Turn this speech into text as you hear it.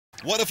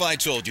What if I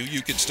told you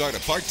you could start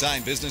a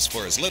part-time business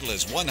for as little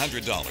as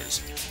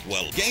 $100?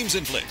 Well, Games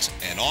and Flicks,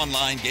 an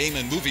online game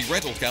and movie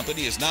rental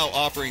company, is now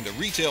offering the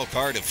retail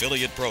card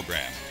affiliate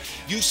program.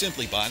 You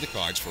simply buy the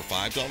cards for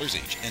 $5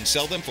 each and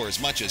sell them for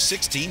as much as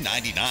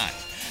 $16.99.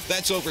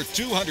 That's over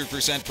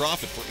 200%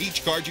 profit for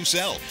each card you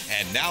sell.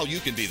 And now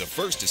you can be the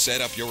first to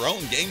set up your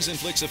own Games and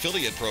Flicks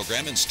affiliate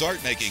program and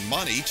start making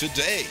money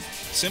today.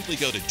 Simply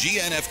go to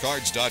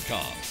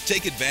gnfcards.com.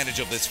 Take advantage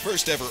of this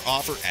first ever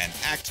offer and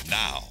act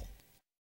now.